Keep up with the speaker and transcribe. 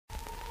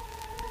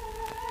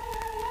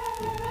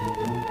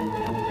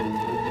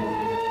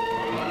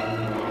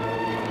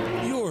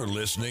You're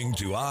listening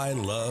to I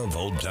Love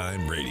Old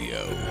Time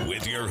Radio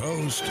with your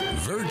host,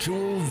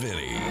 Virtual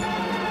Vinny.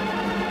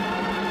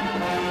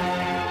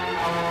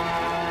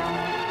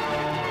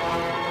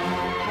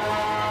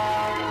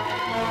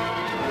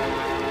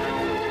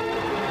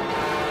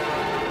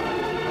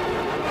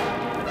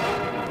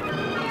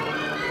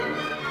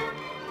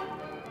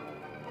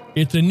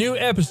 It's a new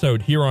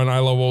episode here on I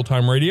Love Old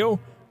Time Radio.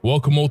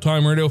 Welcome, Old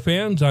Time Radio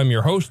fans. I'm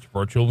your host,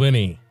 Virtual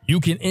Vinny. You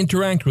can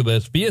interact with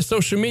us via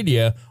social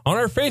media on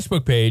our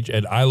Facebook page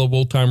at I Love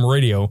Old Time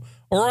Radio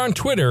or on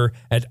Twitter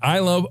at I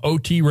Love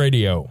OT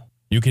Radio.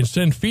 You can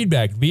send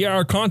feedback via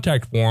our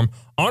contact form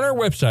on our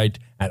website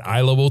at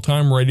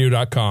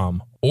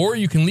iloveoldtimeradio.com, or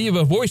you can leave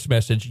a voice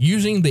message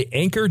using the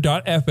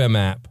Anchor.fm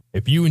app.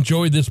 If you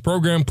enjoyed this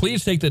program,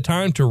 please take the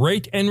time to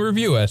rate and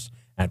review us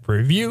at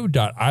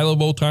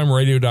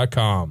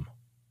review.iloveoldtimeradio.com.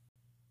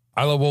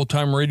 I Love Old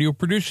Time Radio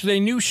produces a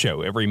new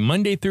show every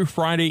Monday through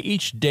Friday,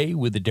 each day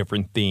with a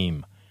different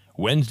theme.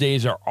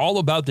 Wednesdays are all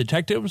about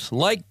detectives,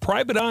 like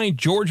Private Eye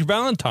George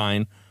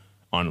Valentine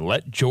on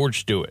Let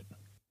George Do It.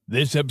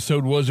 This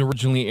episode was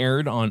originally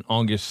aired on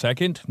August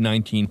 2nd,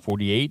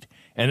 1948,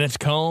 and it's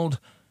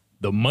called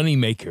The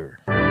Moneymaker.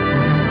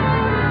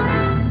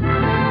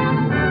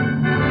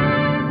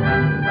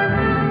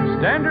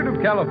 Standard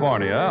of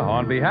California,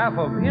 on behalf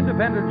of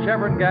independent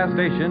Chevron gas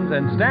stations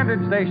and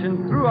standard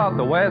stations throughout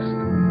the West,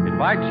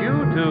 invites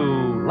you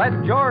to Let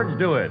George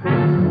Do It.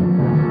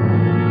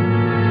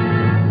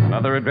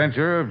 Another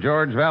adventure of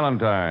George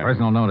Valentine.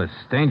 Personal notice.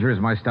 Danger is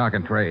my stock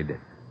and trade.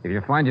 If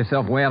you find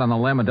yourself way out on the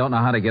limb and don't know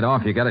how to get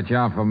off, you got a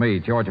job for me,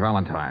 George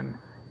Valentine.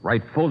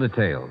 Write full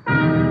details.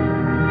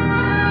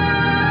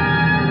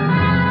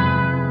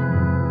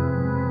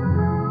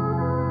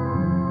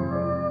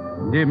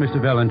 Dear Mr.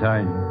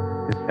 Valentine,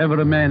 if ever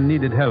a man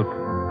needed help,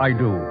 I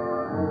do.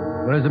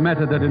 There is a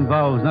matter that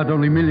involves not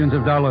only millions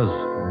of dollars,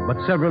 but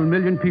several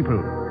million people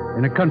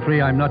in a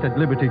country I'm not at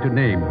liberty to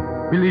name.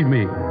 Believe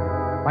me,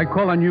 I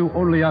call on you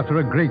only after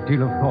a great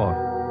deal of thought.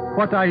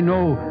 What I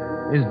know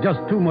is just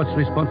too much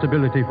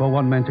responsibility for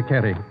one man to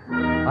carry.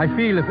 I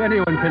feel if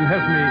anyone can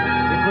help me,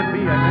 it would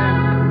be a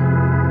man.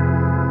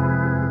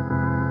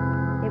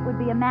 It would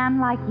be a man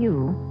like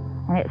you,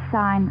 and it's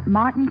signed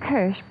Martin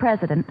Kirsch,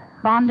 President,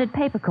 Bonded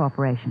Paper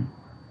Corporation.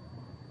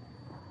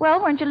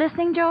 Well, weren't you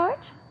listening, George?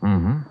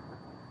 Mm-hmm.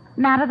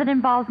 Matter that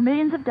involves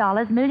millions of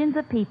dollars, millions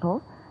of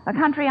people, a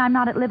country I'm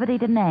not at liberty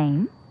to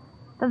name.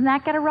 Doesn't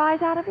that get a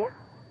rise out of you?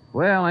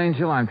 Well,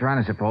 Angel, I'm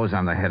trying to suppose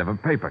I'm the head of a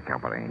paper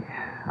company.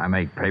 I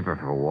make paper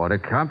for water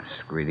cups,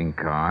 greeting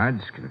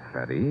cards,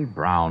 confetti,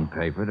 brown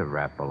paper to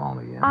wrap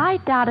bologna in. I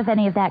doubt if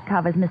any of that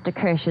covers Mr.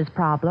 Kirsch's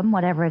problem,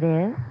 whatever it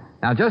is.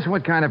 Now, just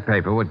what kind of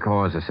paper would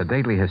cause a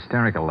sedately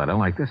hysterical letter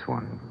like this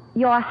one?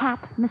 Your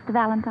hat, Mr.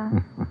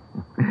 Valentine?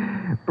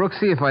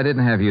 Brooksy, if I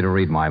didn't have you to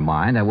read my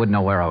mind, I wouldn't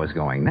know where I was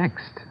going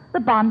next. The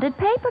Bonded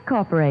Paper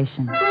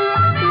Corporation.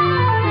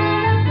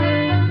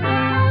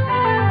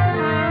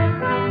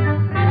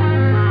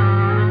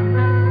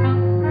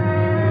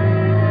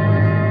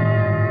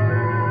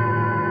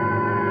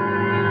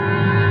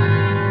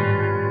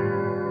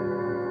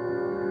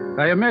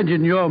 I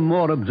imagine you're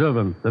more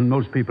observant than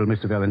most people,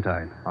 Mr.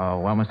 Valentine. Oh,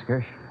 well, Mr.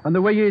 Kirsch? On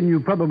the way in, you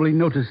probably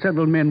noticed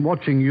several men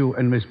watching you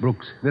and Miss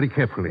Brooks very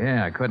carefully.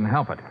 Yeah, I couldn't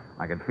help it.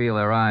 I could feel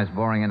their eyes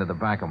boring into the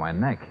back of my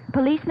neck.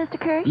 Police, Mr.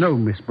 Kirsch? No,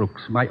 Miss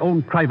Brooks. My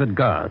own private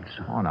guards.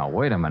 Oh, now,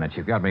 wait a minute.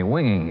 You've got me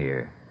winging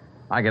here.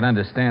 I could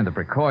understand the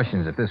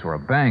precautions if this were a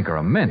bank or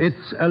a mint.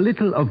 It's a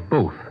little of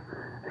both.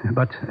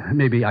 But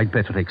maybe I'd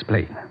better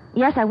explain.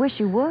 Yes, I wish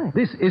you would.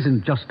 This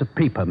isn't just a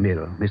paper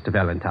mill, Mr.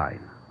 Valentine.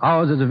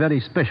 Ours is a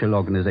very special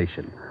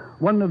organization.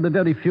 One of the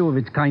very few of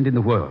its kind in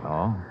the world.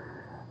 Oh?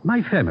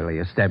 My family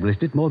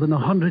established it more than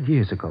 100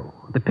 years ago.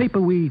 The paper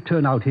we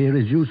turn out here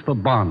is used for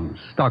bonds,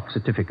 stock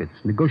certificates,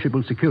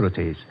 negotiable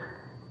securities,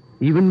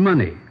 even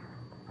money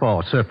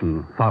for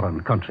certain foreign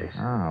countries. Oh,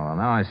 well,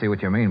 now I see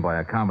what you mean by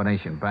a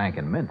combination bank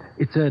and mint.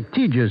 It's a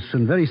tedious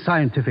and very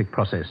scientific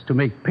process to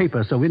make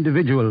paper so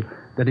individual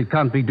that it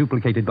can't be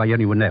duplicated by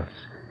anyone else.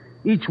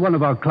 Each one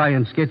of our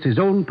clients gets his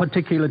own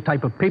particular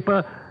type of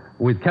paper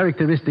with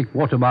characteristic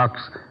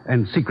watermarks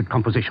and secret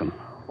composition.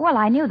 Well,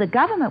 I knew the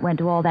government went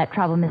to all that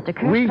trouble, Mr.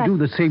 Kirsch. We do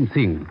the same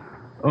thing,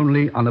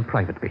 only on a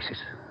private basis.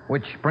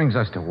 Which brings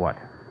us to what?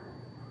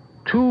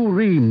 2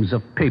 reams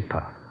of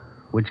paper,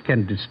 which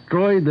can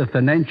destroy the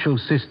financial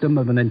system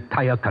of an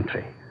entire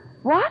country.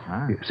 What?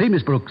 See,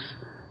 Miss Brooks,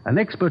 an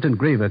expert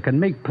engraver can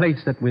make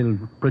plates that will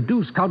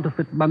produce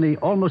counterfeit money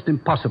almost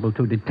impossible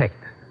to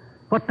detect.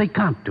 What they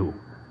can't do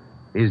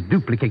is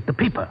duplicate the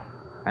paper.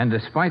 And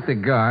despite the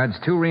guards,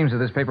 2 reams of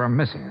this paper are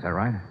missing, is that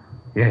right?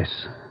 Yes.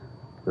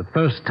 The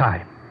first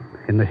time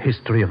in the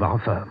history of our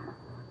firm.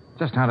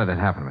 Just how did it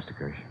happen, Mr.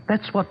 Kirsch?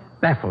 That's what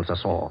baffles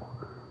us all.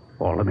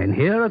 All the men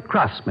here are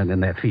craftsmen in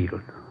their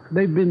field.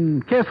 They've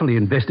been carefully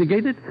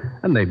investigated,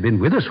 and they've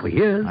been with us for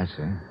years. I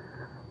see.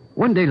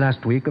 One day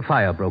last week, a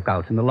fire broke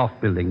out in the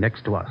loft building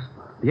next to us.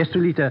 The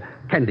Estrelita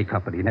Candy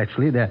Company.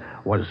 Naturally,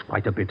 there was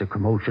quite a bit of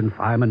commotion,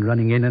 firemen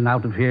running in and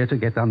out of here to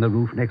get on the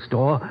roof next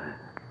door.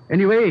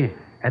 Anyway,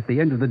 at the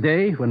end of the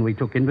day, when we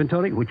took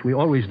inventory, which we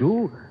always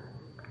do,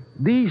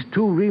 these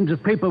 2 reams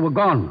of paper were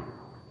gone.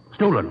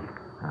 Stolen.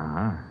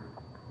 Uh-huh.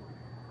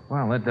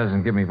 Well, that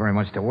doesn't give me very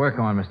much to work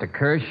on, Mr.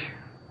 Kirsch.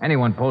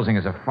 Anyone posing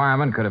as a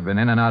fireman could have been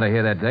in and out of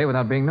here that day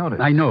without being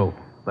noticed. I know,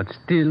 but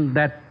still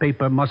that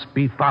paper must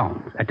be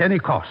found at any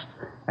cost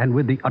and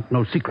with the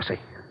utmost secrecy.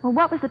 Well,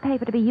 what was the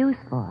paper to be used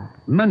for?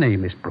 Money,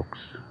 Miss Brooks.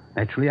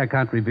 Naturally, I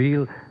can't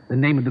reveal the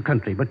name of the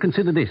country, but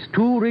consider this.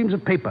 2 reams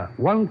of paper,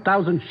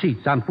 1,000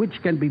 sheets on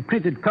which can be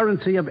printed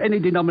currency of any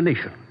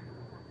denomination.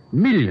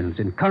 Millions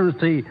in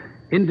currency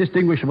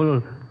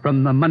indistinguishable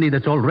from the money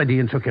that's already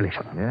in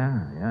circulation.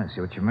 Yeah, I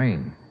see what you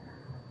mean.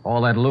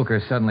 All that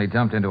lucre suddenly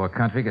dumped into a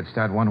country could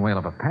start one whale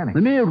of a panic.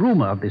 The mere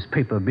rumor of this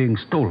paper being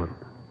stolen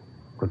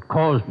could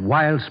cause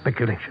wild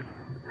speculation.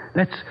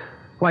 That's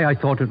why I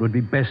thought it would be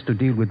best to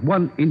deal with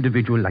one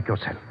individual like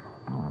yourself.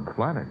 Oh, I'm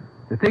flattered.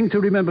 The thing to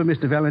remember,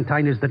 Mr.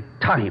 Valentine, is that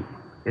time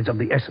is of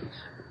the essence.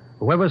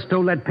 Whoever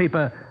stole that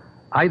paper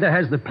either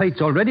has the plates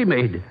already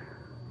made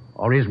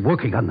or is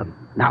working on them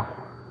now.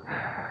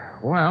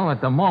 Well, at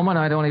the moment,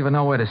 I don't even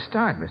know where to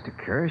start, Mr.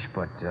 Kirsch,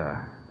 but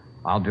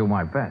I'll do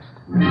my best.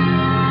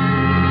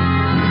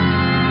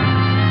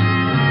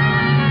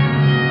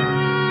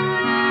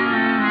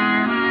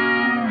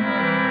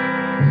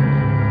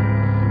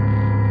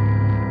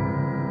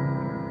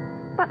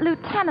 But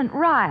Lieutenant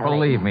Riley...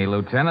 Believe me,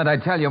 Lieutenant,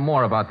 I'd tell you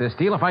more about this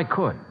deal if I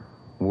could.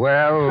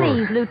 Well...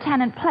 Please,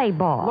 Lieutenant, play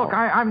ball. Look,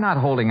 I'm not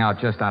holding out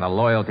just out of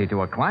loyalty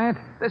to a client.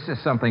 This is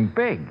something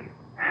big.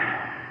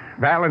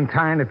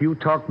 Valentine, if you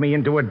talk me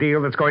into a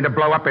deal that's going to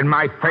blow up in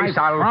my face,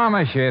 I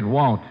promise you it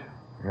won't.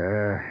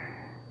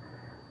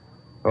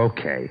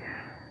 Okay.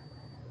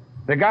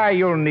 The guy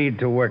you'll need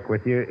to work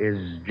with you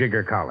is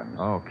Jigger Collins.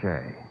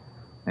 Okay.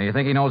 Now, you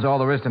think he knows all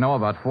there is to know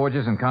about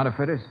forgers and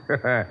counterfeiters?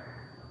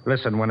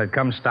 Listen, when it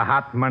comes to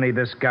hot money,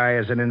 this guy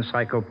is an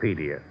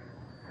encyclopedia.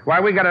 Why,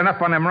 we got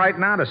enough on him right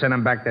now to send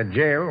him back to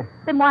jail.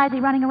 Then why is he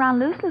running around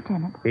loose,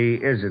 Lieutenant? He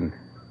isn't.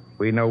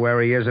 We know where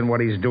he is and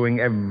what he's doing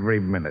every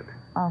minute.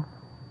 Oh.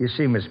 You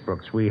see, Miss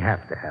Brooks, we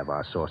have to have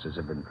our sources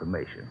of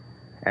information.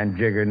 And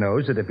Jigger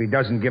knows that if he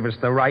doesn't give us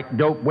the right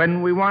dope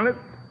when we want it,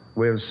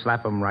 we'll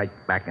slap him right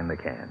back in the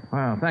can.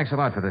 Well, thanks a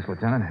lot for this,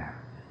 Lieutenant.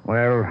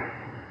 Well,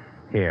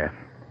 here.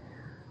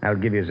 I'll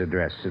give you his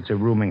address. It's a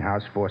rooming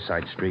house,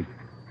 Forsyth Street,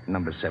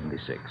 number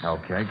 76.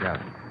 Okay,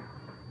 got it.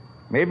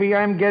 Maybe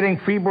I'm getting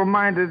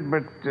feeble-minded,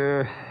 but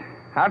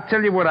I'll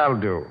tell you what I'll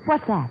do.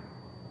 What's that?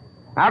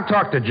 I'll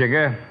talk to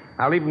Jigger.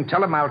 I'll even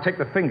tell him I'll take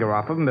the finger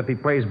off of him if he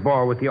plays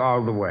ball with you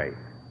all the way.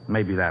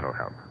 Maybe that'll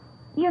help.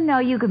 You know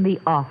you can be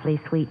awfully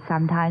sweet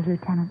sometimes,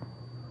 Lieutenant.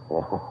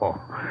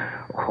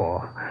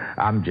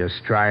 I'm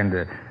just trying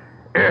to...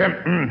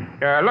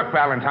 look,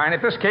 Valentine,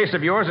 if this case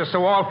of yours is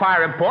so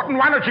all-fire important,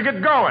 why don't you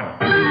get going?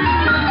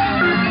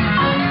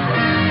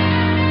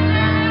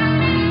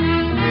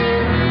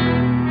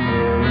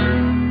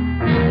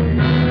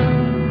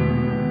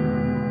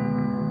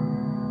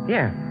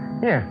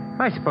 Yeah.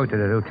 I spoke to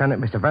the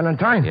lieutenant, Mr.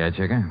 Valentine. Yeah,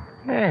 Jigger?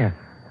 Yeah.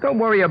 Don't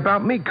worry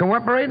about me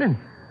cooperating.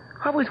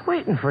 I was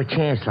waiting for a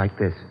chance like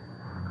this.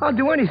 I'll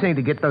do anything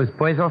to get those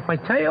boys off my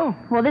tail.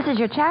 Well, this is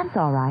your chance,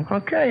 all right.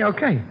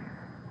 Okay.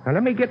 Now,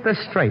 let me get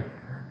this straight.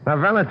 Now,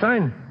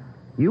 Valentine,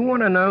 you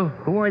want to know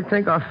who I'd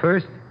think of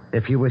first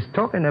if you was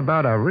talking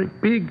about a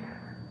big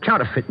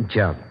counterfeiting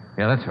job?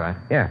 Yeah, that's right.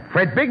 Yeah,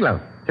 Fred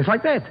Bigelow. Just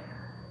like that.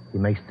 He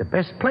makes the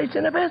best plates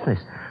in the business.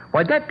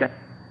 Why, that guy...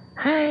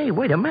 Hey,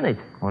 wait a minute.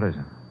 What is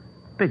it?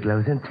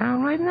 Bigelow's in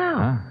town right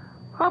now.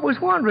 Huh? I was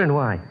wondering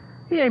why.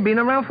 He ain't been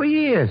around for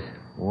years.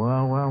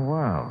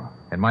 Well.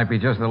 It might be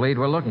just the lead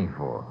we're looking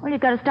for. Well,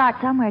 you've got to start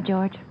somewhere,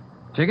 George.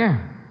 Jigger,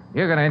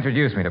 you're going to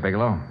introduce me to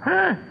Bigelow.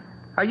 Huh?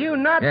 Are you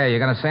not? Yeah, you're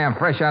going to say I'm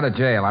fresh out of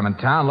jail. I'm in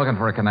town looking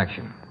for a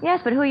connection.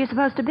 Yes, but who are you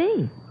supposed to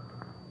be?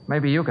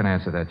 Maybe you can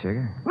answer that,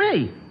 Jigger.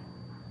 Me?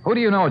 Who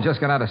do you know just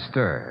got out of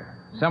stir?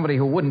 Somebody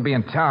who wouldn't be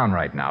in town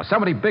right now.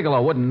 Somebody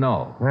Bigelow wouldn't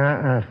know.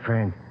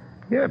 Friend.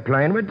 You're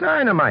playing with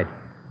dynamite.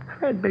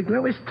 Fred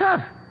Bigelow is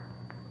tough.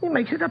 He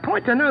makes it a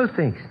point to know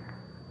things.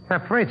 Now,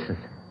 for instance,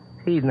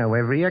 he'd know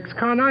every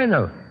ex-con I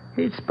know.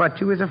 He'd spot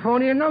you as a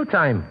phony in no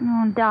time.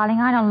 Oh, darling,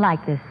 I don't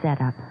like this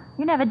setup.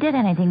 You never did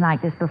anything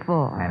like this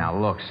before. Hey, now,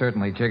 look,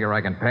 certainly, Jigger,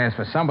 I can pass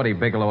for somebody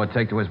Bigelow would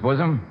take to his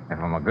bosom if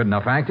I'm a good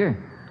enough actor.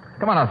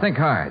 Come on, now, think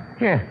hard.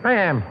 Yeah, I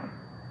am.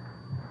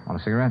 Want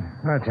a cigarette?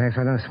 No, thanks.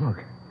 I don't smoke.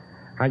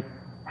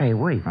 Hey,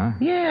 wait. Huh?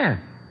 Yeah.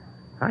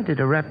 I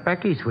did a rap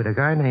back east with a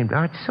guy named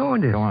Art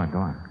Saunders. Go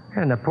on.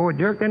 And the poor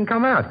jerk didn't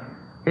come out.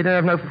 He didn't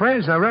have no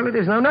friends, no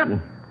relatives, no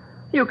nothing.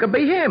 You could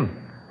be him.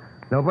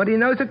 Nobody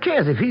knows or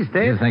cares if he's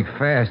dead. You think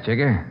fast,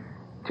 Jigger.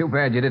 Too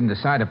bad you didn't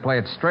decide to play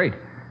it straight.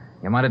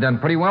 You might have done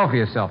pretty well for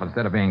yourself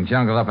instead of being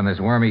jungled up in this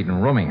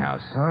worm-eating rooming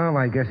house. Oh,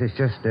 I guess it's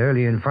just the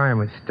early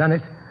environment's done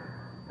it.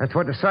 That's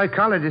what the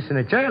psychologist in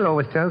the jail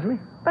always tells me.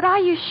 But are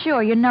you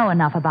sure you know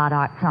enough about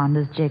Art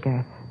Saunders,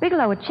 Jigger?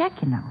 Bigelow would check,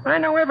 you know. I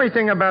know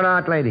everything about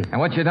Art, lady. And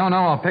what you don't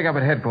know, I'll pick up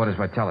at headquarters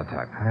by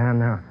teletype. I don't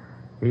know.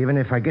 Even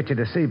if I get you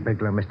to see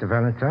Bigelow, Mr.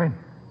 Valentine,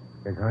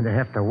 you're going to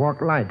have to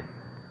walk light.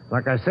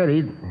 Like I said,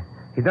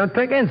 he don't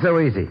take in so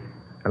easy.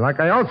 And like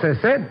I also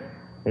said,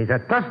 he's a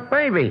tough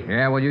baby.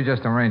 Yeah, well, you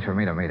just arrange for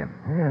me to meet him.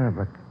 Yeah,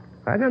 but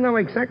I don't know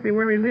exactly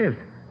where he lives.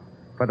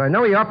 But I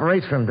know he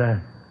operates from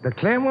the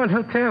Claremont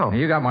Hotel.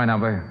 You got my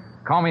number.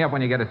 Call me up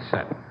when you get it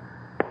set.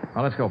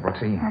 Well, let's go,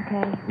 Brooksy.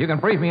 Okay. You can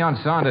brief me on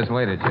Saunders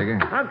later, Jigger.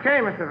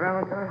 Okay, Mr.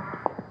 Valentine.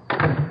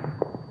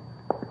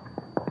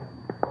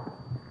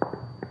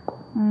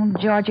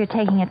 George, you're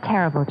taking a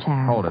terrible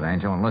chance. Hold it,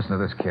 Angel, and listen to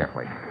this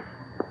carefully.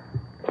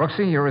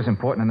 Brooksy, you're as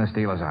important in this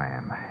deal as I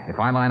am. If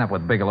I line up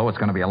with Bigelow, it's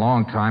going to be a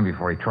long time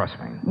before he trusts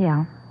me.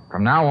 Yeah.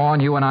 From now on,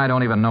 you and I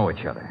don't even know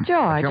each other. George.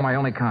 But you're my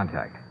only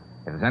contact.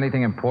 If there's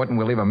anything important,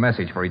 we'll leave a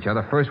message for each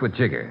other, first with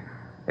Jigger.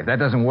 If that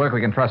doesn't work,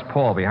 we can trust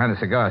Paul behind the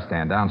cigar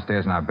stand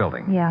downstairs in our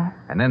building. Yeah.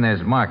 And then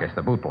there's Marcus,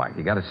 the bootblack.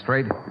 You got it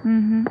straight?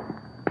 Mm-hmm.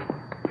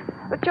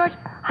 But, George,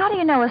 how do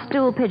you know a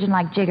stool pigeon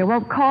like Jigger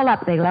won't call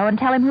up Bigelow and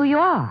tell him who you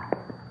are?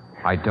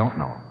 I don't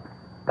know.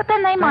 But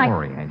then they might... Don't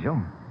worry,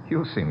 Angel.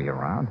 You'll see me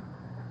around.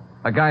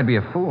 A guy'd be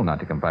a fool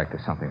not to come back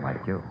to something like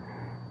you.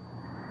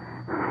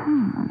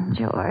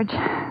 George.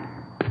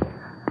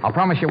 I'll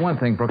promise you one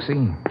thing,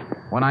 Brooksy.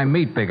 When I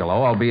meet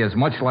Bigelow, I'll be as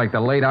much like the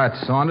late Art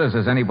Saunders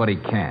as anybody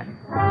can.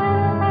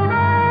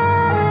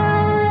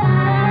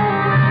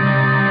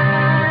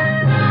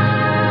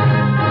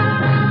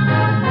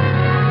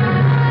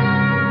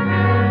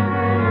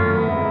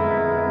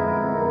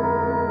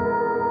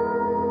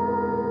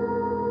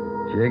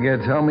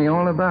 Jigger told me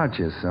all about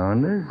you,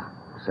 Saunders.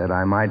 Said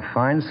I might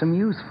find some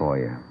use for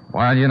you.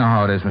 Well, you know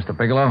how it is, Mr.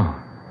 Bigelow.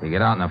 You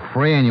get out in the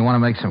free and you want to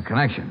make some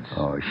connections.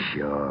 Oh,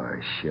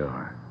 sure.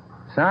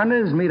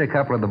 Saunders, meet a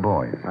couple of the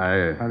boys.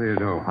 Hi. How do you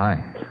do?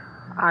 Hi.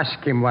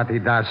 Ask him what he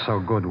does so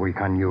good we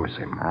can use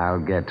him. I'll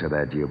get to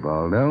that,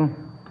 Ubaldo.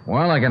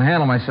 Well, I can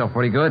handle myself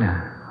pretty good.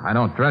 I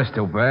don't dress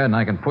too bad, and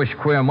I can push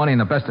queer money in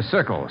the best of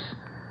circles.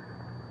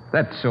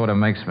 That sort of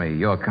makes me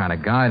your kind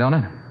of guy, don't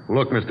it?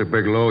 Look, Mr.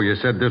 Bigelow, you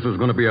said this was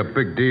going to be a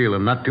big deal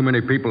and not too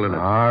many people in it.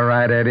 All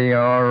right, Eddie,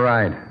 all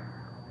right.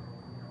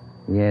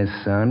 Yes,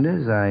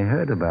 Saunders, I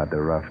heard about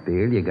the rough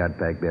deal you got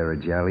back there at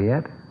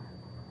Joliet.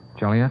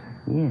 Joliet?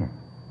 Yeah.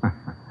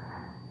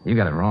 You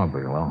got it wrong,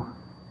 Bigelow.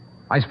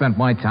 I spent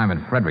my time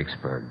in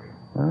Fredericksburg.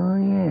 Oh,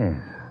 yes.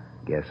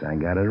 Guess I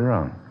got it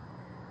wrong.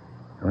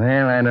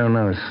 Well, I don't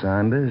know,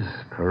 Saunders.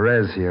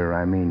 Perez here,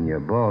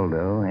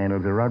 Ubaldo,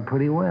 handles her out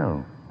pretty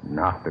well.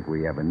 Not that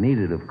we ever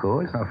needed, of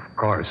course. Of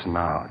course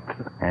not.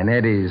 And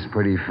Eddie's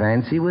pretty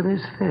fancy with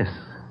his fists.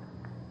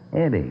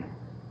 Eddie,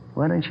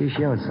 why don't you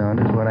show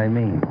Saunders what I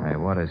mean? Hey,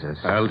 what is this?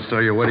 I'll show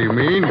you what he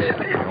means.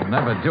 You'll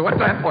never do it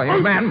that way,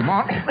 man.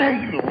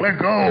 Hey, let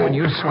go. When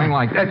you swing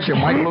like that, you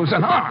might lose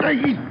an arm. Hey,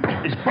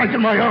 he's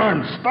breaking my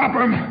arm. Stop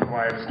him.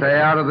 Quiet. Stay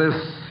out of this,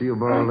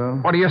 Ubaldo.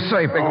 What do you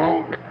say,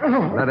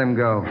 Bigelow? Let him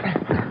go.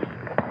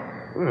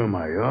 Oh,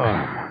 my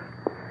arm.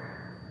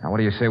 Now, what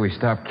do you say we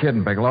stop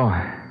kidding,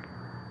 Bigelow?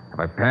 Have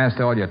I passed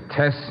all your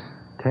tests?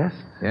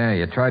 Tests? Yeah,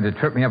 you tried to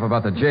trip me up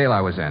about the jail I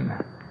was in.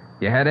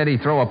 You had Eddie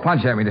throw a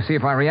punch at me to see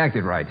if I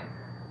reacted right.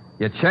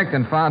 You checked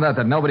and found out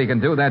that nobody can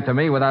do that to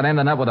me without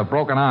ending up with a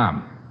broken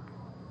arm.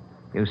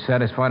 You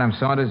satisfied I'm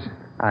Saunders?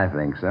 I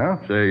think so.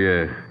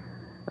 Say,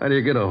 how do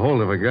you get a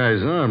hold of a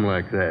guy's arm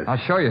like that? I'll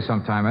show you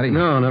sometime, Eddie.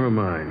 No, never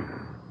mind.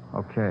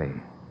 Okay.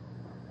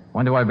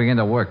 When do I begin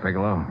to work,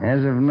 Bigelow?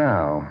 As of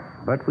now,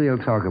 but we'll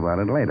talk about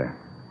it later.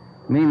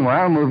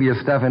 Meanwhile, move your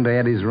stuff into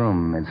Eddie's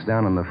room. It's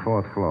down on the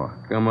 4th floor.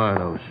 Come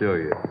on, I'll show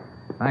you.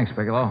 Thanks,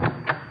 Bigelow.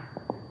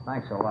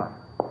 Thanks a lot.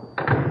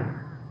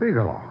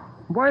 Bigelow,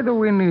 why do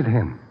we need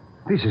him?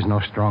 This is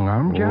no strong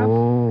arm job.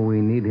 Oh, we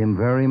need him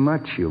very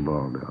much,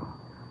 Ubaldo.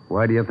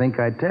 Why do you think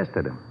I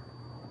tested him?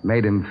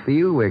 Made him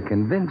feel we're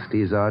convinced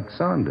he's Art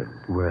Saunders.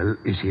 Well,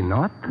 is he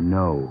not?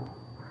 No.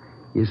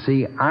 You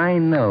see, I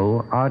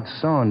know Art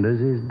Saunders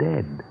is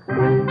dead.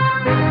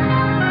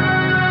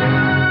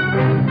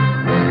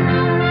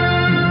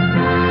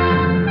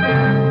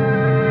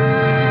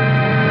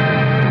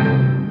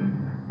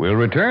 We'll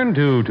return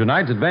to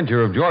tonight's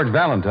adventure of George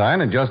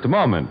Valentine in just a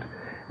moment.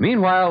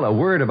 Meanwhile, a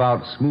word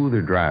about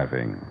smoother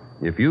driving.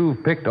 If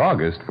you've picked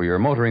August for your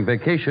motoring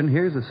vacation,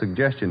 here's a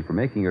suggestion for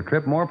making your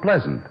trip more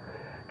pleasant.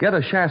 Get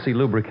a chassis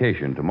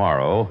lubrication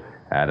tomorrow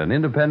at an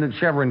independent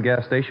Chevron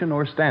gas station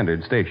or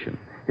standard station.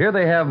 Here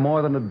they have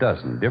more than a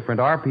dozen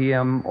different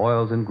RPM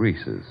oils and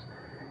greases.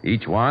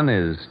 Each one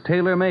is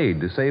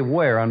tailor-made to save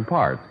wear on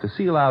parts, to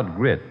seal out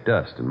grit,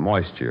 dust, and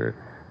moisture,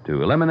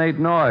 to eliminate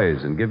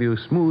noise and give you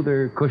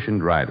smoother,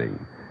 cushioned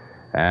riding.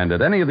 And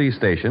at any of these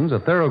stations, a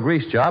thorough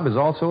grease job is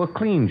also a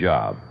clean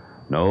job.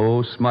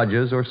 No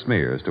smudges or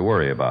smears to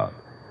worry about.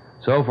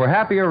 So for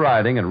happier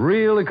riding and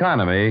real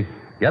economy,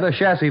 get a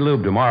chassis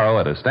lube tomorrow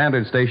at a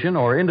standard station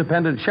or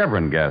independent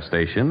Chevron gas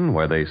station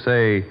where they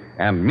say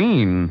and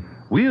mean,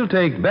 we'll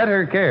take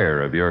better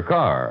care of your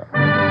car.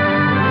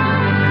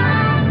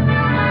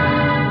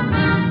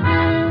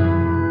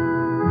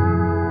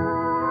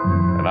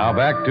 And now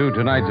back to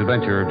tonight's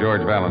adventure of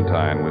George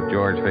Valentine, with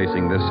George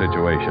facing this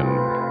situation.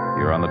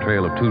 you're on the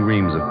trail of 2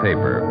 reams of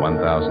paper,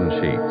 1,000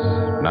 sheets.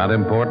 Not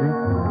important?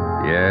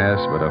 Yes,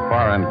 but a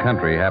foreign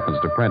country happens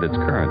to print its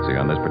currency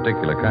on this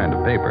particular kind of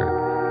paper.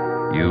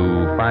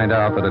 You find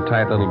out that a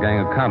tight little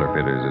gang of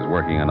counterfeiters is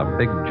working on a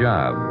big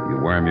job.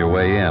 You worm your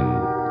way in.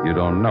 You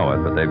don't know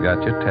it, but they've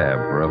got you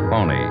tabbed for a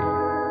phony.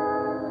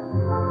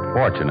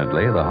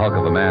 Fortunately, the hulk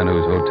of the man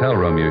whose hotel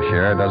room you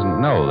share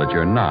doesn't know that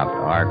you're not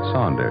Art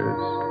Saunders.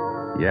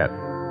 Yet.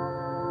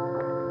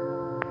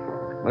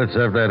 Let's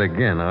have that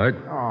again, Art.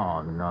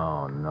 Oh,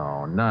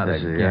 no, not You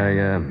see,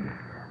 again.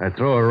 I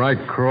throw a right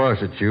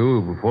cross at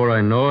you. Before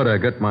I know it, I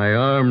got my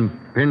arm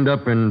pinned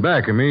up in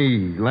back of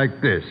me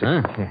like this,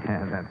 huh?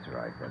 Yeah, that's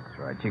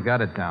right. You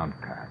got it down,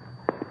 Pat.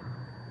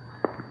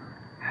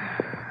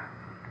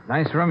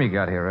 Nice room you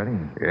got here,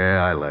 Eddie.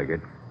 Yeah, I like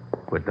it.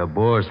 But the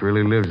boss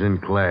really lives in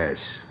class.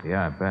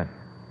 Yeah, I bet.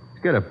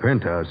 He's got a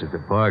penthouse at the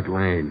Park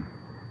Lane.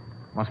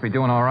 Must be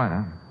doing all right,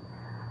 huh?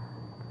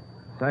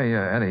 Say,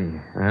 Eddie.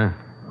 Huh?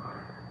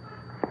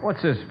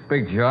 What's this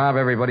big job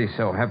everybody's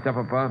so hepped up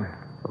about?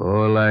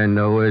 All I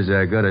know is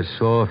I got a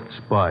soft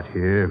spot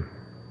here.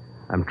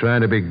 I'm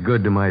trying to be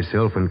good to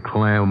myself and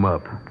clam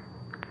up.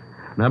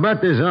 Now,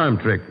 about this arm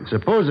trick.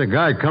 Suppose a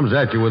guy comes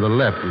at you with a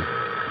left.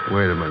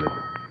 Wait a minute.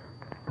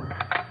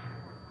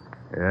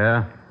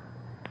 Yeah?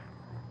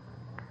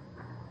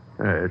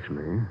 Yeah, it's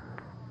me.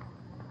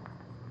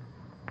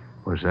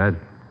 What's that?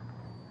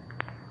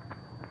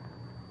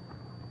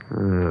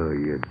 Oh,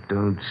 you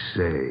don't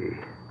say.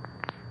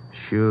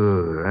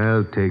 Sure,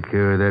 I'll take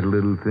care of that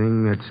little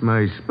thing. That's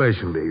my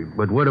specialty.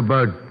 But what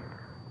about...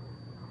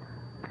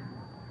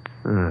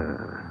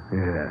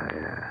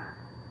 Yeah.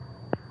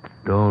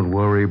 Don't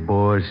worry,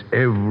 boss.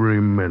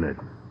 Every minute.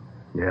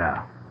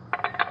 Yeah.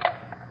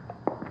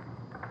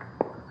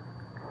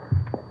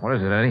 What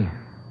is it, Eddie?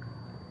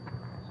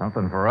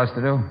 Something for us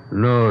to do?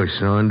 No,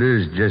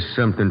 Saunders. Just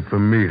something for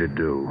me to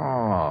do.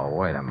 Oh,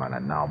 wait a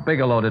minute now.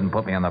 Bigelow didn't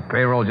put me on the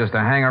payroll just to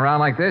hang around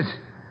like this.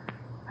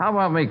 How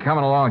about me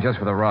coming along just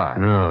for the ride?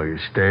 No, you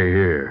stay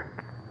here.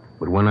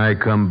 But when I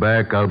come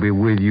back, I'll be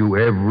with you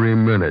every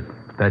minute.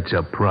 That's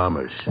a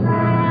promise.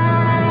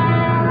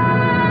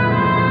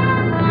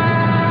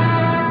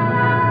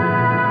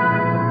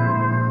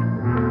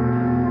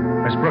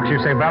 Miss Brooks, you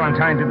say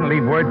Valentine didn't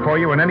leave word for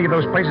you in any of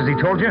those places he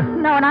told you?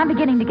 No, and I'm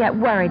beginning to get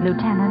worried,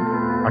 Lieutenant.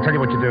 I'll tell you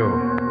what you do.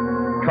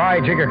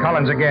 Try Jigger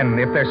Collins again.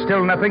 If there's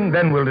still nothing,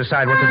 then we'll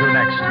decide what to do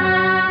next.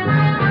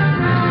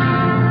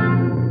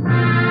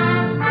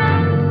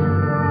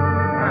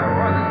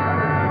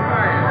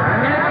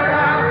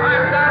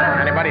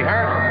 Anybody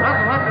hurt?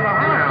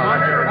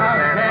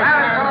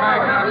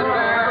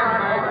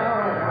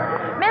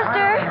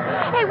 Mister!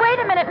 Hey, wait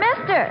a minute,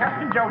 mister!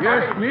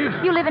 Yes, miss?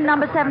 You live in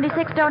number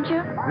 76, don't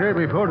you? Yeah,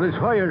 before this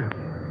fire.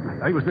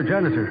 I was the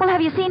janitor. Well,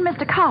 have you seen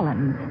Mr.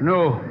 Collins?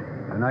 No,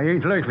 and I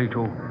ain't likely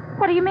to.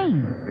 What do you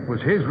mean? It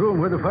was his room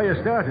where the fire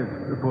started,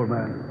 the poor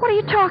man. What are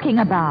you talking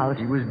about?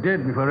 He was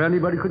dead before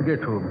anybody could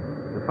get to him.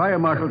 The fire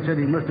marshal said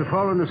he must have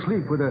fallen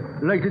asleep with a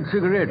lighted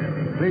cigarette.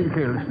 Plain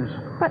carelessness.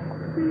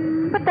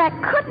 But that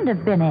couldn't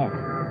have been it.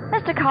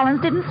 Mr.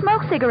 Collins didn't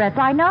smoke cigarettes,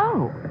 I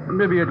know.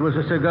 Maybe it was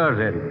a cigar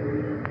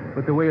then.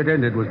 But the way it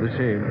ended was the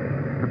same.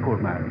 The poor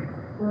man.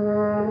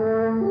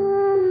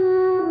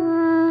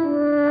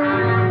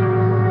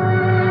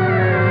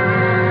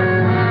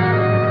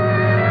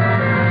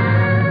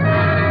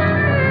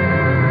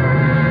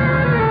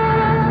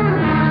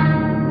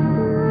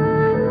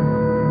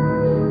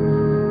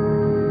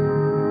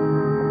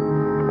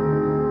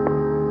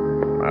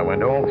 I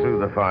went all through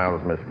the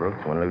files, Miss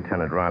Brooks, when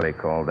Lieutenant Riley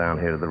called down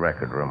here to the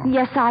record room.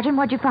 Yes, Sergeant,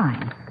 what'd you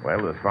find?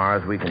 Well, as far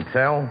as we can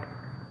tell,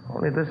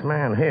 only this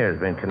man here has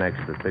been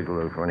connected with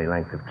Bigelow for any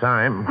length of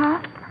time.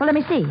 Huh? Well, let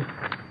me see.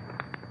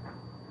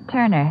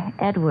 Turner,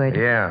 Edward.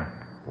 Yeah,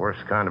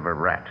 worst kind of a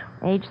rat.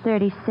 Age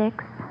 36.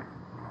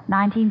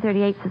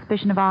 1938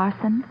 suspicion of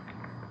arson.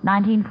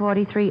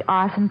 1943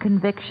 arson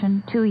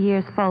conviction, 2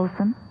 years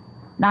Folsom.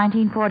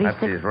 1946...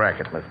 That's his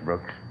racket, Miss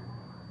Brooks.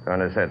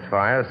 Turner sets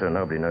fire so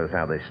nobody knows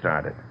how they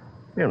started.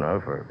 You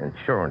know, for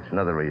insurance and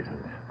other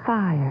reasons.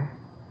 Fire.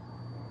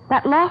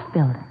 That loft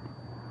building.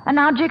 And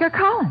now Jigger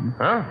Collins.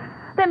 Huh?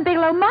 Then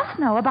Bigelow must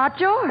know about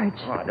George.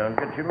 Oh, I don't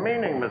get your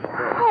meaning, Miss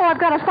Brooks. Oh, I've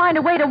got to find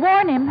a way to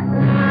warn him.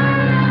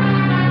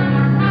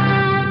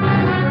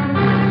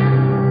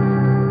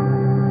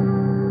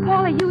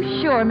 Paul, are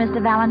you sure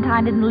Mr.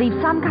 Valentine didn't leave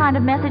some kind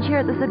of message here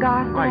at the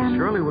cigar stand? I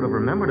surely would have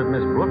remembered it,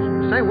 Miss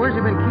Brooks. Say, where's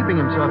he been keeping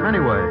himself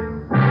anyway?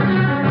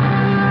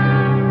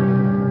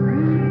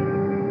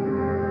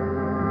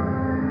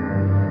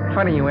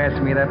 Funny you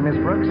asked me that, Miss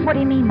Brooks. What do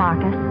you mean,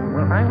 Marcus?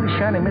 Well, I was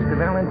shining Mr.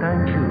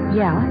 Valentine's shoes.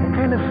 Yeah? I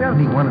kind of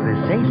felt he wanted to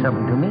say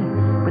something to me,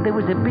 but there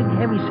was a big,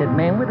 heavy-set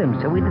man with him,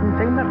 so he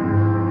didn't say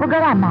nothing. Well, go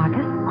on,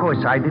 Marcus. Of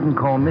course, I didn't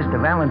call Mr.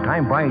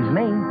 Valentine by his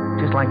name,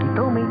 just like he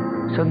told me,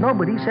 so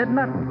nobody said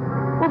nothing.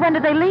 Well, when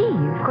did they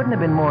leave? Couldn't have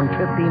been more than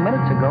 15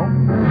 minutes ago.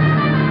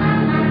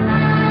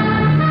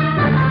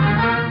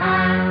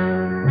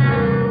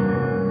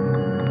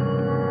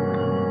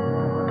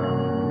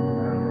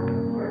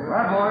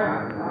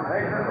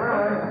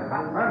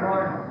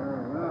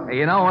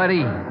 You know,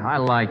 Eddie, I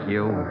like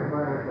you.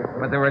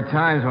 But there are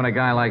times when a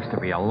guy likes to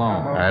be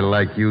alone. I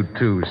like you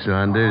too,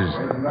 Saunders.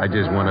 I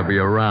just want to be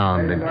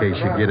around in case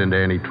you get into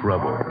any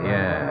trouble.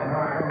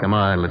 Yeah. Come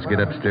on, let's get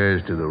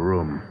upstairs to the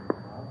room.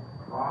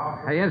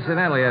 Hey,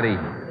 incidentally, Eddie,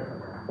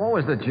 what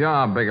was the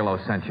job Bigelow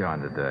sent you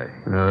on today?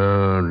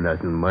 Oh,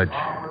 nothing much.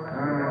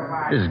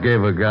 Just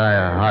gave a guy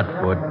a hot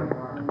foot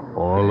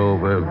all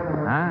over.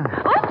 Huh?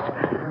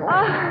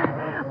 Oops!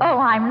 Oh,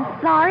 I'm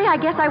sorry. I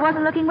guess I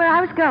wasn't looking where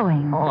I was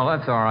going. Oh,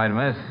 that's all right,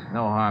 miss.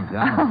 No harm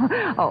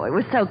done. Oh, it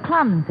was so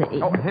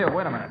clumsy. Oh, here,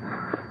 wait a minute.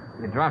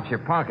 You dropped your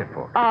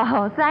pocketbook.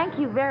 Oh, thank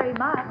you very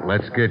much.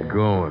 Let's get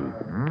going.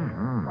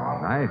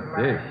 Nice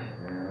dish.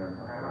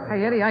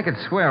 Hey, Eddie, I could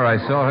swear I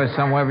saw her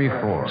somewhere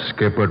before.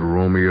 Skip it,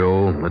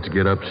 Romeo. Let's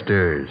get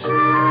upstairs.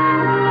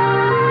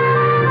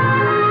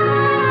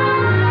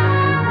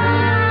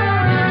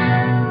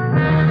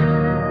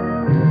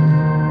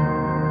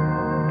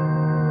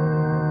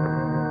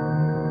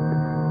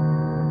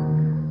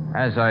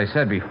 As I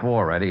said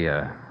before, Eddie,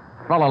 a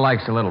fella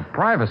likes a little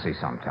privacy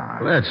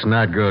sometimes. Let's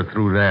not go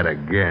through that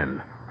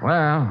again.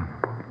 Well,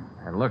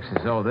 it looks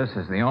as though this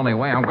is the only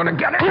way I'm going to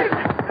get it.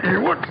 Hey,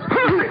 what?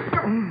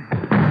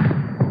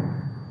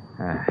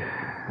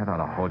 That ought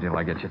to hold you till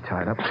I get you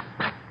tied up.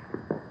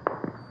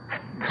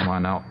 Come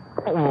on now.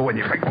 Over with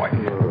you, big boy.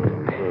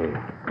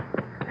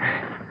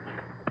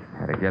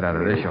 To get out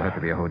of this, you'll have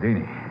to be a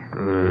Houdini.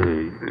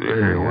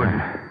 Hey, what?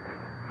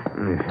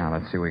 Now,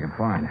 let's see what we can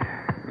find.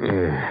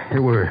 Hey,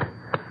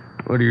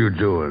 what are you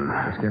doing?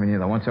 Just giving you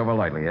the once-over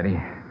lightly, Eddie.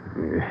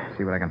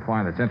 See what I can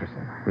find that's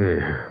interesting.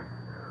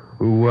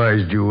 Who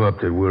wised you up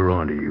that we're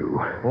onto you?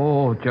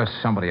 Oh, just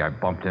somebody I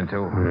bumped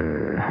into.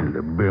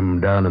 The bim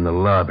down in the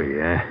lobby,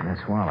 eh?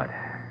 That's wallet.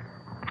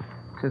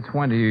 Since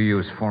when do you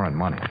use foreign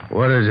money?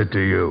 What is it to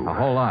you? A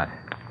whole lot.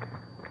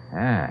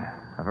 Yeah,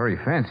 a very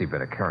fancy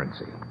bit of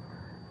currency.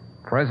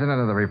 President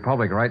of the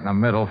Republic right in the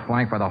middle,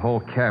 flanked by the whole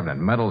cabinet,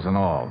 medals and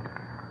all.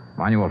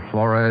 Manuel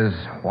Flores,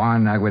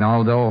 Juan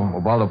Aguinaldo,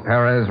 Ubaldo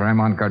Perez,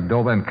 Ramon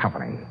Cordova and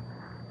company.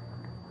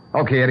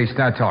 Okay, Eddie,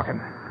 start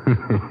talking.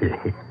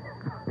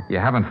 You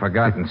haven't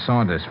forgotten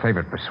Saunders'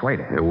 favorite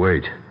persuader. Hey,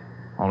 wait.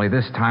 Only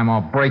this time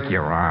I'll break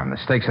your arm. The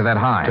stakes are that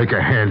high. Take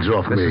your hands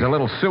off me. This is a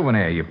little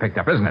souvenir you picked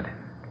up, isn't it?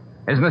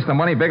 Isn't this the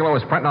money Bigelow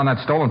was printing on that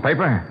stolen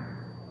paper?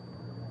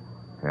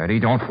 Eddie,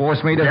 don't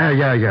force me to...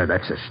 Yeah,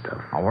 that's the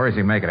stuff. Oh, where is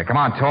he making it? Come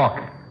on, talk.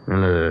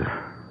 In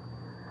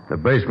the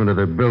basement of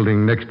the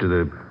building next to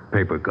the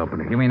paper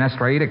company. You mean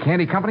Estrada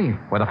Candy Company,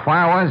 where the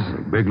fire was?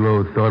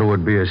 Bigelow thought it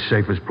would be his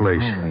safest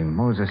place. Holy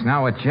Moses,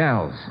 now it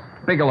gels.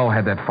 Bigelow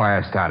had that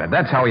fire started.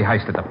 That's how he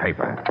heisted the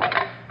paper.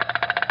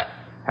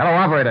 Hello,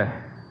 operator.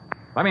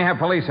 Let me have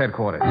police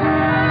headquarters.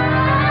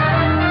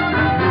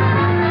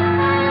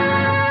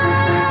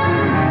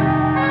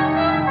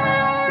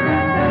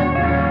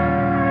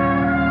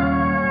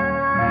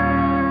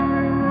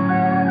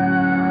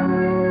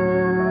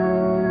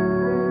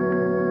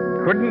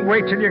 Couldn't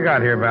wait till you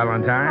got here,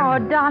 Valentine.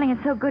 Oh, darling,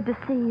 it's so good to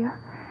see you.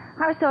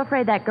 I was so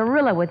afraid that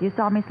gorilla with you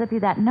saw me slip you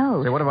that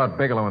note. Say, what about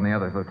Bigelow and the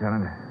others,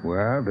 Lieutenant?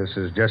 Well, this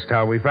is just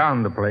how we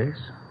found the place.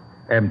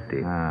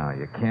 Empty. Oh,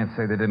 you can't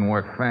say they didn't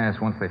work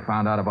fast once they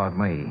found out about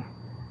me.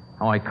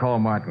 Oh, I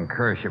called Martin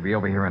Kirsch. He'll be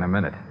over here in a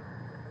minute.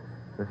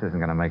 This isn't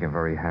going to make him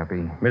very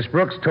happy. Miss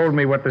Brooks told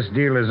me what this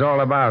deal is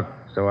all about,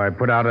 so I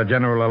put out a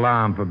general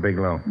alarm for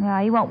Bigelow.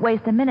 Yeah, he won't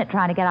waste a minute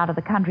trying to get out of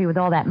the country with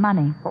all that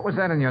money. What was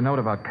that in your note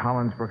about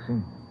Collins,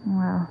 Brooksy?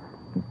 Well,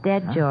 he's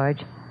dead,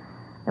 George.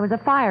 There was a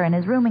fire in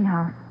his rooming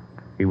house.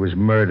 He was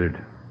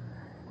murdered.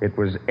 It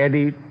was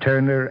Eddie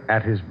Turner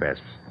at his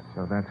best.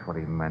 So that's what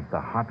he meant. The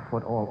hot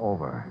foot all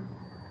over.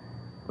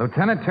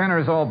 Lieutenant Turner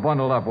is all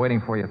bundled up waiting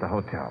for you at the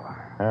hotel.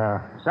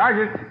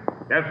 Sergeant.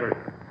 Yes, sir.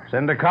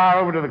 Send a car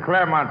over to the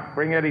Claremont.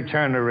 Bring Eddie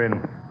Turner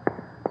in.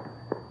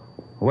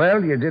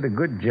 Well, you did a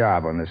good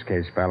job on this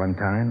case,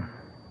 Valentine.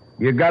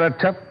 You got a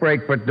tough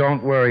break, but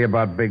don't worry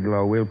about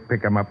Bigelow. We'll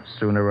pick him up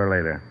sooner or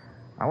later.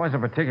 I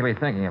wasn't particularly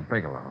thinking of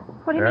Bigelow.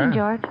 What do you mean,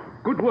 George?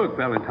 Good work,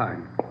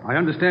 Valentine. I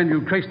understand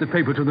you traced the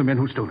paper to the men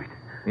who stole it.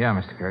 Yeah,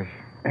 Mr. Kirsch.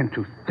 And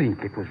to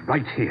think it was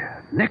right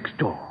here, next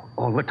door,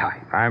 all the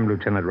time. I'm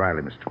Lieutenant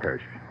Riley, Mr.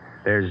 Kirsch.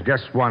 There's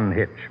just one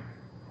hitch.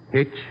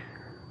 Hitch?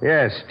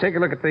 Yes, take a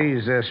look at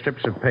these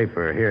strips of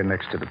paper here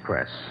next to the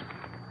press.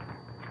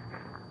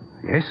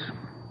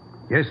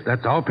 Yes,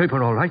 that's our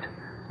paper, all right.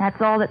 That's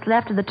all that's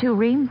left of the 2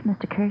 reams,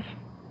 Mr. Kirsch.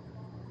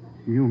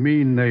 You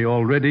mean they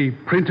already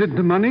printed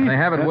the money? They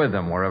have it with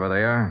them, wherever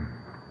they are.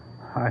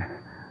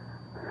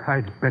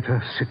 I'd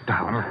better sit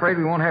down. I'm afraid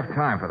we won't have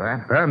time for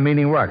that.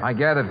 Meaning what? I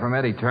gathered from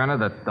Eddie Turner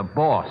that the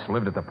boss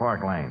lived at the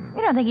Park Lane.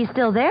 You don't think he's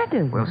still there, do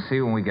you? We'll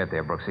see when we get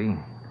there, Brooksy.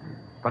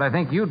 But I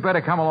think you'd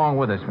better come along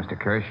with us, Mr.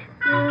 Kirsch.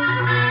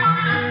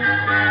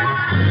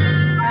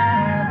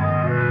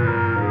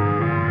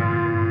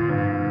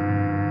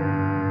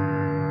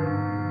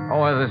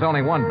 Oh, there's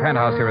only one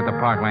penthouse here at the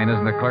Park Lane,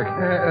 isn't there, clerk?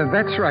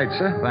 That's right,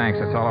 sir. Thanks,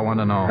 that's all I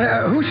wanted to know.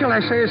 Who shall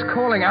I say is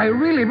calling? I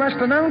really must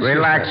announce it.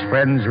 Relax,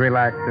 friends,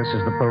 relax. This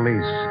is the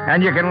police.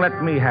 And you can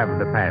let me have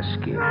the pass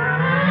key.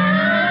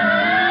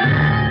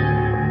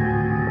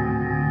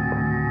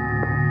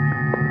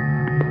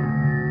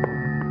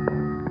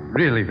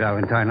 Really,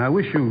 Valentine, I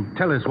wish you'd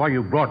tell us why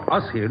you brought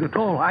us here at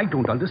all. I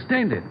don't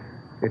understand it.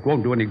 It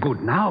won't do any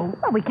good now.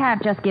 Well, we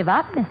can't just give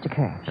up, Mr.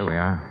 Kirsch. Here we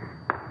are.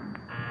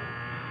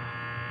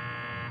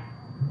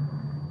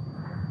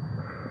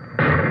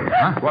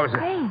 Huh? What was it?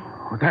 Hey.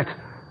 Oh,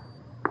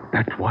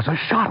 that was a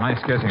shot. Nice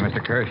guessing,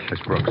 Mr. Kirsch. Miss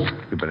Brooks,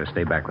 you better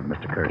stay back with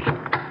Mr. Kirsch.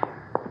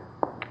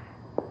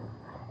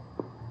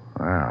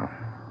 Well,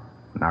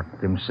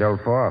 knocked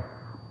himself off,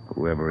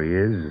 whoever he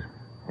is.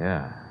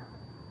 Yeah.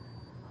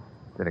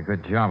 Did a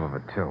good job of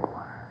it, too.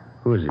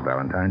 Who is he,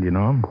 Valentine? Do you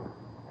know him?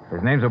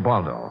 His name's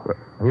Ubaldo.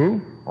 Who?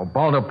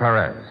 Ubaldo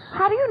Perez.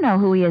 How do you know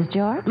who he is,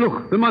 George?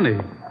 Look, the money.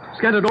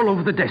 Scattered all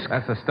over the desk.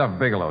 That's the stuff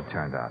Bigelow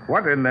turned out.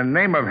 What in the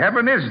name of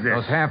heaven is this?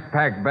 Those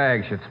half-packed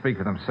bags should speak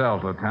for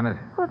themselves, Lieutenant.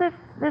 Well,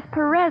 this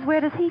Perez, where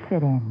does he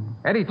fit in?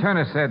 Eddie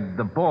Turner said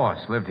the boss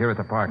lived here at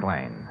the Park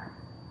Lane.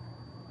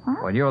 Huh?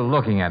 Well, you're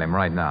looking at him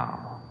right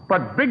now.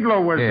 But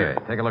Bigelow was... Here,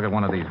 take a look at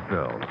one of these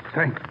bills.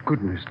 Thank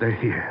goodness they're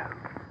here.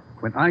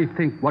 When I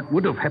think what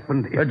would have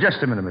happened if...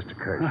 just a minute, Mr.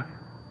 Kirsch.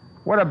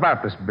 What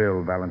about this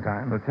bill,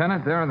 Valentine?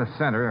 Lieutenant, there in the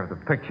center of the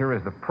picture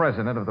is the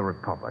President of the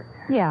Republic.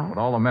 Yeah. With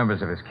all the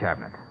members of his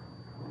cabinet.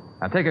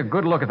 Now take a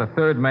good look at the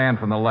third man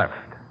from the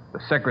left,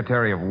 the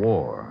Secretary of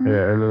War.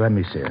 Let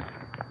me see it.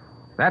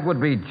 That would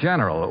be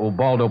General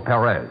Ubaldo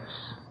Perez,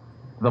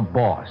 the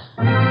boss.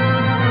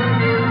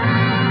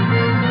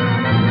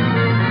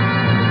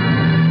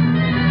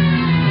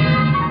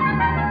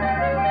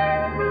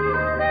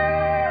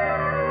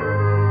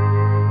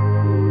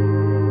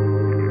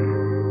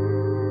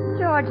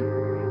 George,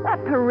 that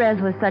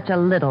Perez was such a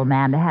little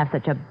man to have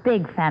such a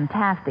big,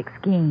 fantastic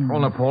scheme. Well,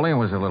 Napoleon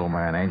was a little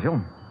man,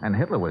 Angel. And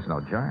Hitler was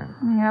no giant.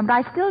 Yeah, but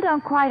I still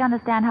don't quite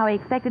understand how he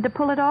expected to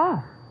pull it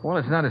off. Well,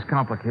 it's not as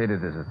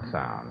complicated as it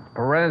sounds.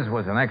 Perez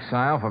was an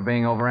exile for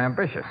being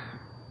overambitious.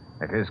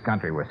 If his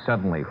country was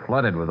suddenly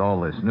flooded with all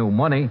this new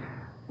money,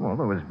 well,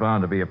 there was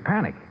bound to be a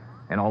panic.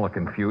 In all the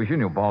confusion,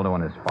 Ubaldo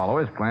and his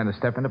followers planned to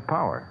step into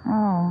power.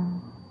 Oh.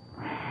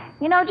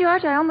 You know,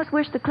 George, I almost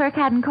wish the clerk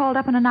hadn't called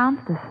up and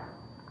announced us.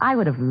 I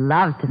would have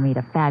loved to meet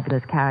a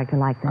fabulous character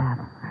like that.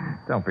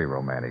 Don't be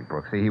romantic,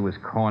 Brooksy. He was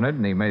cornered,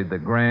 and he made the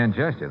grand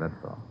gesture,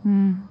 that's all.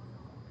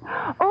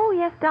 Oh,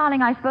 yes,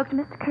 darling, I spoke to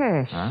Mr.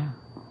 Kirsch. Huh?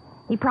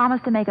 He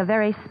promised to make a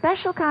very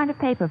special kind of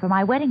paper for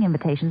my wedding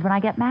invitations when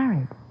I get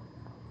married.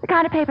 The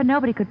kind of paper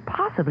nobody could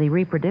possibly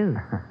reproduce.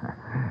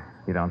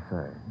 You don't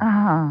say.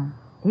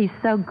 He's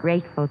so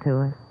grateful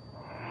to us.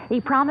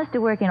 He promised to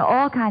work in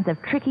all kinds of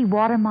tricky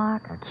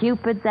watermarks,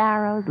 Cupid's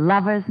arrows,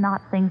 lovers'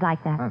 knots, things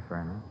like that. That's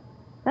very nice.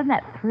 Doesn't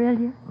that thrill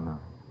you? No.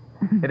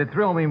 It'd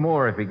thrill me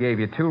more if he gave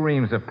you 2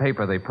 reams of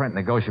paper they print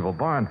negotiable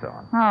bonds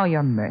on. Oh,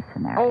 you're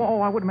mercenary.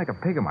 I wouldn't make a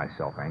pig of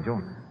myself,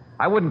 Angel.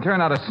 I wouldn't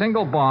turn out a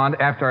single bond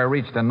after I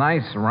reached a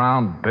nice,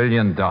 round $1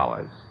 billion.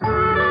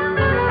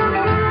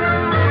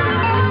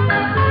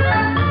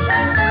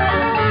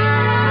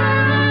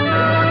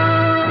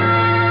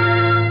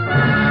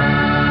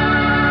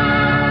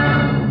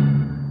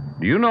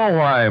 Do you know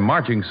why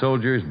marching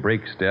soldiers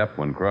break step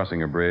when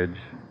crossing a bridge?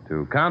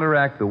 To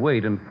counteract the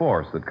weight and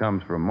force that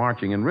comes from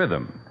marching in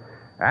rhythm.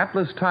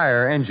 Atlas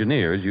Tire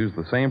engineers use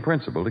the same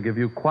principle to give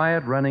you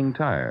quiet running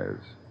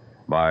tires.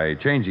 By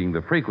changing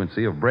the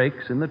frequency of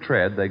brakes in the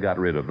tread, they got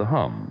rid of the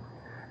hum.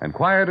 And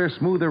quieter,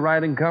 smoother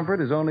riding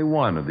comfort is only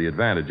one of the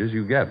advantages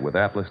you get with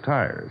Atlas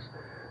Tires.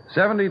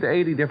 70 to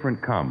 80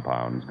 different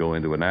compounds go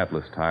into an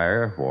Atlas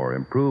tire for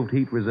improved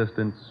heat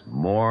resistance,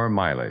 more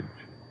mileage.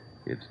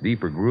 Its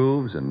deeper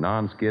grooves and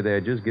non-skid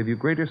edges give you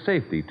greater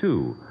safety,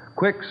 too.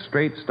 Quick,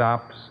 straight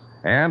stops,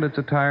 and it's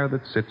a tire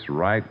that sits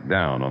right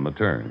down on the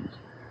turns.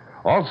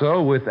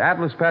 Also, with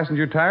Atlas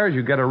passenger tires,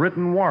 you get a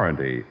written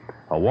warranty.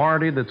 A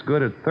warranty that's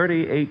good at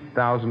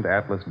 38,000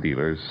 Atlas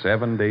dealers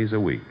 7 days a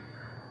week.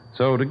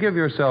 So to give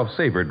yourself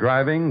safer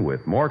driving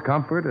with more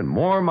comfort and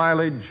more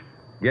mileage,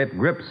 get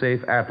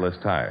grip-safe Atlas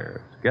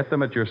tires. Get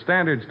them at your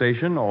standard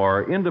station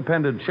or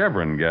independent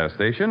Chevron gas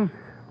station,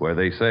 where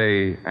they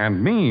say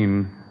and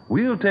mean,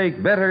 we'll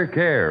take better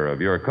care of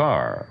your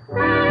car.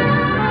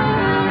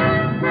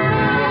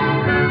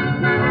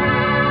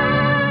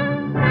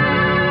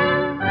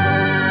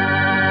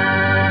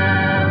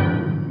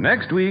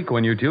 Next week,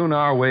 when you tune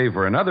our way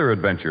for another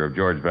adventure of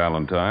George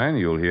Valentine,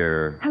 you'll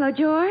hear... Hello,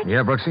 George?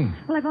 Yeah, Brooksy?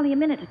 Well, I've only a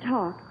minute to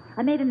talk.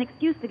 I made an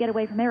excuse to get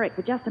away from Eric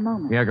for just a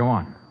moment. Yeah, go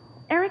on.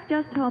 Eric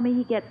just told me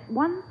he gets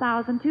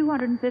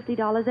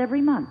 $1,250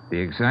 every month. The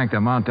exact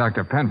amount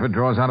Dr. Penford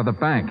draws out of the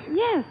bank.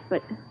 Yes,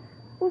 but...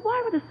 Well,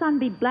 why would a son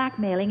be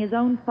blackmailing his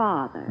own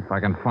father? If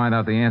I can find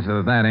out the answer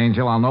to that,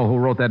 Angel, I'll know who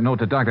wrote that note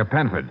to Dr.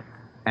 Penford.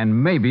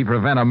 And maybe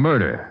prevent a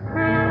murder.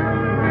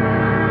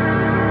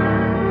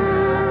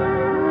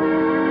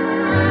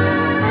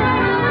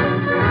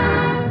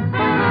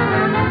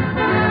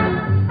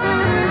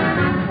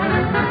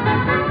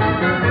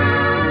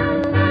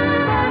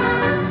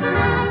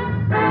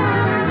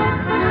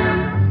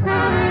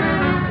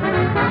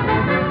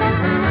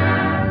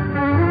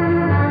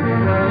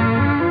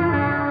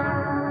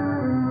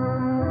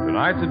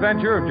 Tonight's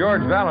adventure of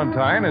George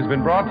Valentine has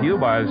been brought to you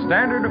by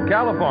Standard of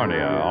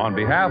California on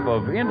behalf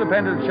of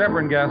independent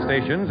Chevron gas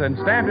stations and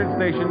Standard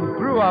stations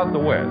throughout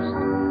the West.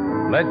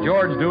 Let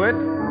George Do It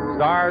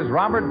stars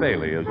Robert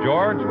Bailey as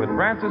George with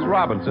Frances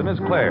Robinson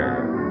as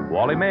Claire.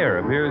 Wally Mayer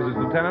appears as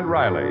Lieutenant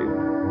Riley.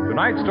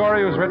 Tonight's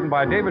story was written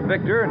by David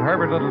Victor and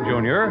Herbert Little,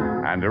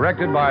 Jr. and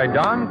directed by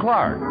Don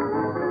Clark.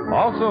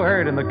 Also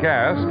heard in the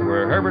cast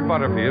were Herbert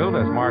Butterfield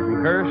as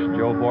Martin Kirsch,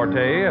 Joe Forte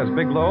as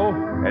Bigelow,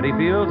 Eddie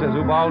Fields as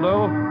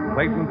Ubaldo,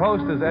 Clayton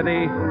Post as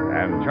Eddie,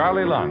 and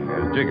Charlie Lung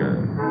as Jigger.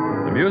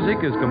 The music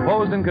is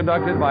composed and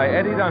conducted by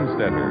Eddie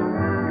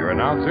Dunstetter. Your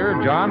announcer,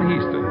 John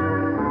Heaston.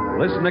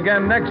 Listen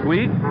again next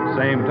week,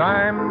 same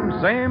time,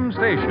 same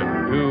station,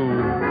 to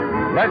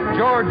Let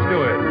George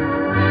Do It.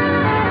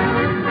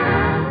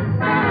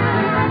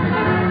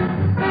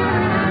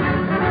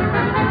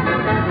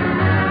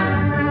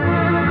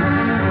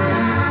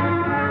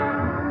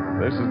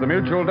 This is the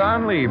Mutual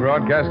Don Lee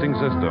Broadcasting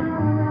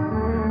System.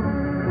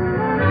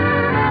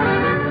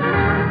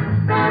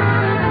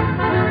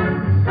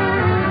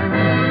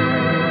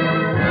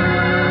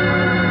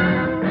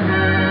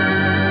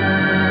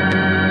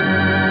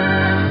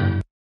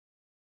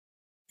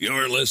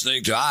 You're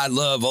listening to I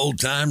Love Old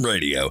Time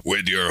Radio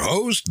with your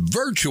host,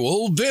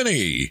 Virtual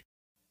Vinny.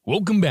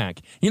 Welcome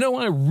back. You know,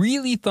 I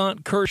really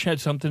thought Kirsch had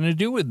something to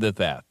do with the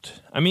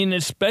theft. I mean,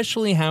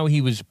 especially how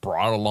he was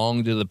brought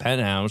along to the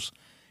penthouse,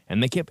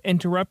 and they kept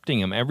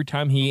interrupting him every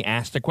time he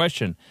asked a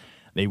question.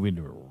 They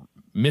would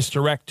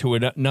misdirect to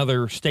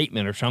another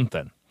statement or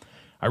something.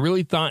 I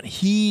really thought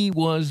he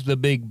was the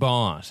big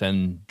boss,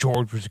 and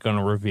George was going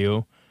to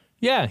reveal,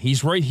 yeah,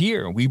 he's right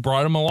here. We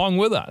brought him along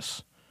with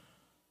us.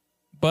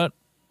 But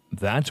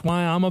that's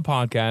why I'm a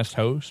podcast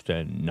host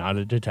and not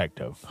a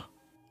detective.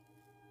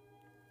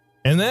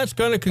 And that's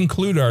going to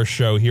conclude our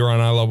show here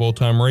on I Love Old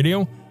Time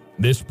Radio.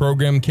 This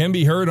program can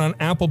be heard on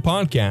Apple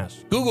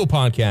Podcasts, Google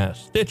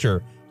Podcasts,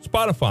 Stitcher,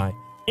 Spotify,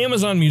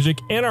 Amazon Music,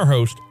 and our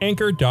host,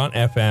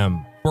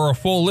 Anchor.fm. For a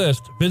full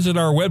list, visit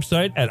our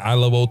website at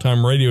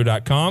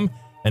iloveoldtimeradio.com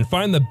and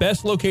find the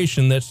best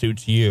location that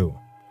suits you.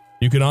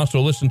 You can also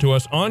listen to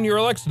us on your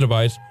Alexa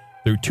device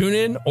through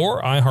TuneIn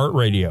or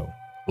iHeartRadio.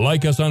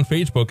 Like us on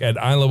Facebook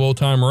at I Love Old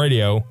Time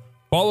Radio.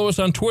 Follow us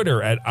on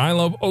Twitter at I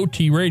Love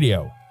OT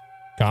Radio.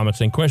 Comments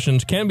and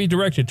questions can be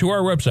directed to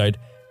our website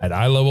at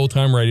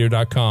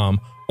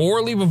iloveoldtimeradio.com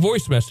or leave a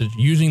voice message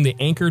using the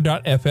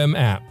Anchor.fm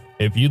app.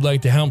 If you'd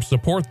like to help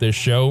support this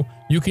show,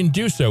 you can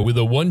do so with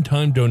a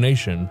one-time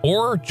donation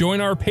or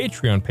join our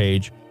Patreon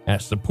page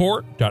at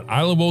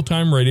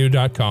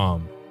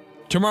support.iloveoldtimeradio.com.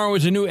 Tomorrow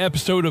is a new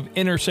episode of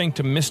Inner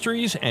Sanctum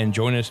Mysteries, and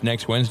join us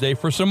next Wednesday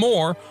for some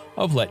more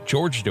of Let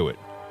George Do It.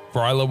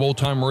 For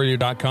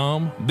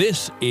iloveoldtimeradio.com,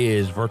 this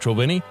is Virtual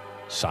Vinny,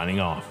 signing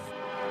off.